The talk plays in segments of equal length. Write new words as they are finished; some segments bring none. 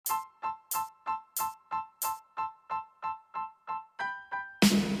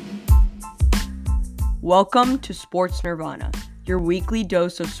Welcome to Sports Nirvana, your weekly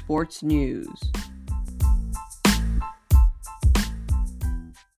dose of sports news.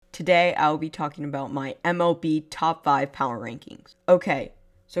 Today, I will be talking about my MLB Top 5 Power Rankings. Okay,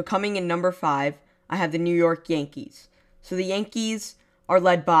 so coming in number 5, I have the New York Yankees. So the Yankees are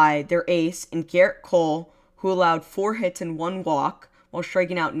led by their ace in Garrett Cole, who allowed 4 hits and 1 walk while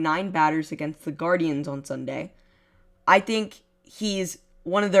striking out 9 batters against the Guardians on Sunday. I think he's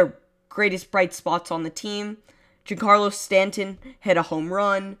one of their greatest bright spots on the team. Giancarlo Stanton hit a home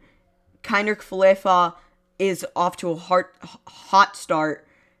run. Keinrich Falefa is off to a hot start,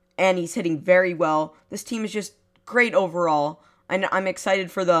 and he's hitting very well. This team is just great overall, and I'm excited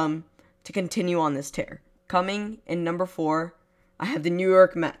for them to continue on this tear. Coming in number 4, I have the New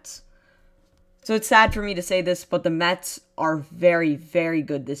York Mets. So it's sad for me to say this, but the Mets are very, very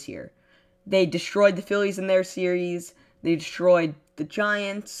good this year. They destroyed the Phillies in their series. They destroyed the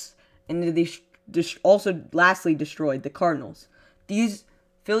Giants. And they also lastly destroyed the Cardinals. These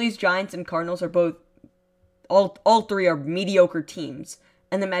Phillies, Giants, and Cardinals are both, all three are mediocre teams.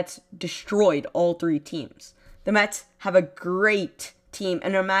 And the Mets destroyed all 3 teams. The Mets have a great team.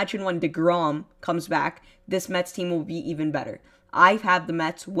 And imagine when DeGrom comes back, this Mets team will be even better. I have the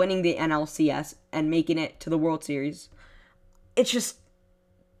Mets winning the NLCS and making it to the World Series. It's just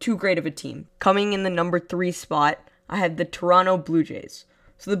too great of a team. Coming in the number 3 spot, I have the Toronto Blue Jays.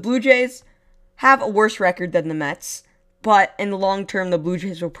 So the Blue Jays have a worse record than the Mets, but in the long term, the Blue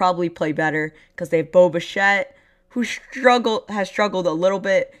Jays will probably play better because they have Bo Bichette, who has struggled a little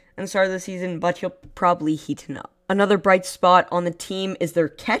bit in the start of the season, but he'll probably heaten up. Another bright spot on the team is their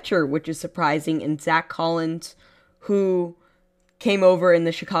catcher, which is surprising, in Zach Collins, who came over in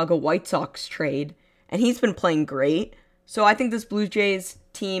the Chicago White Sox trade, and he's been playing great. So I think this Blue Jays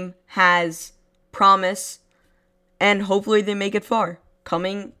team has promise, and hopefully they make it far.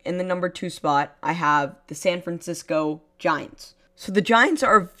 Coming in the number 2 spot, I have the San Francisco Giants. So the Giants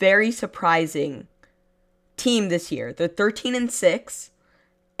are a very surprising team this year. They're 13-6,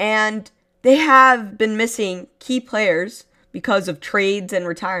 and they have been missing key players because of trades and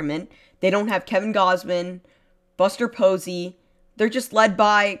retirement. They don't have Kevin Gausman, Buster Posey. They're just led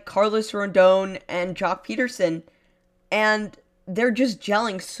by Carlos Rodon and Jock Peterson, and they're just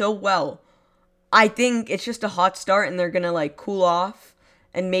gelling so well. I think it's just a hot start, and they're going to cool off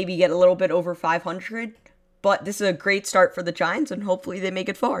and maybe get a little bit over 500. But this is a great start for the Giants, and hopefully they make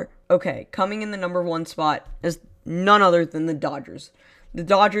it far. Okay, coming in the number 1 spot is none other than the Dodgers. The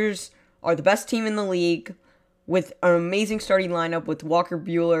Dodgers are the best team in the league with an amazing starting lineup with Walker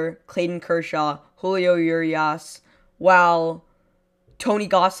Buehler, Clayton Kershaw, Julio Urias, while Tony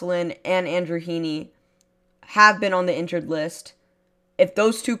Gonsolin and Andrew Heaney have been on the injured list. If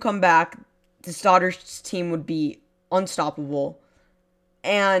those two come back, the Dodgers team would be unstoppable.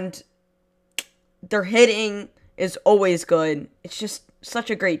 And their hitting is always good. It's just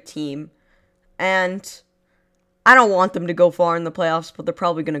such a great team. And I don't want them to go far in the playoffs, but they're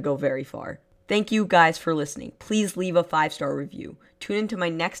probably going to go very far. Thank you guys for listening. Please leave a 5-star review. Tune into my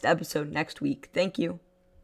next episode next week. Thank you.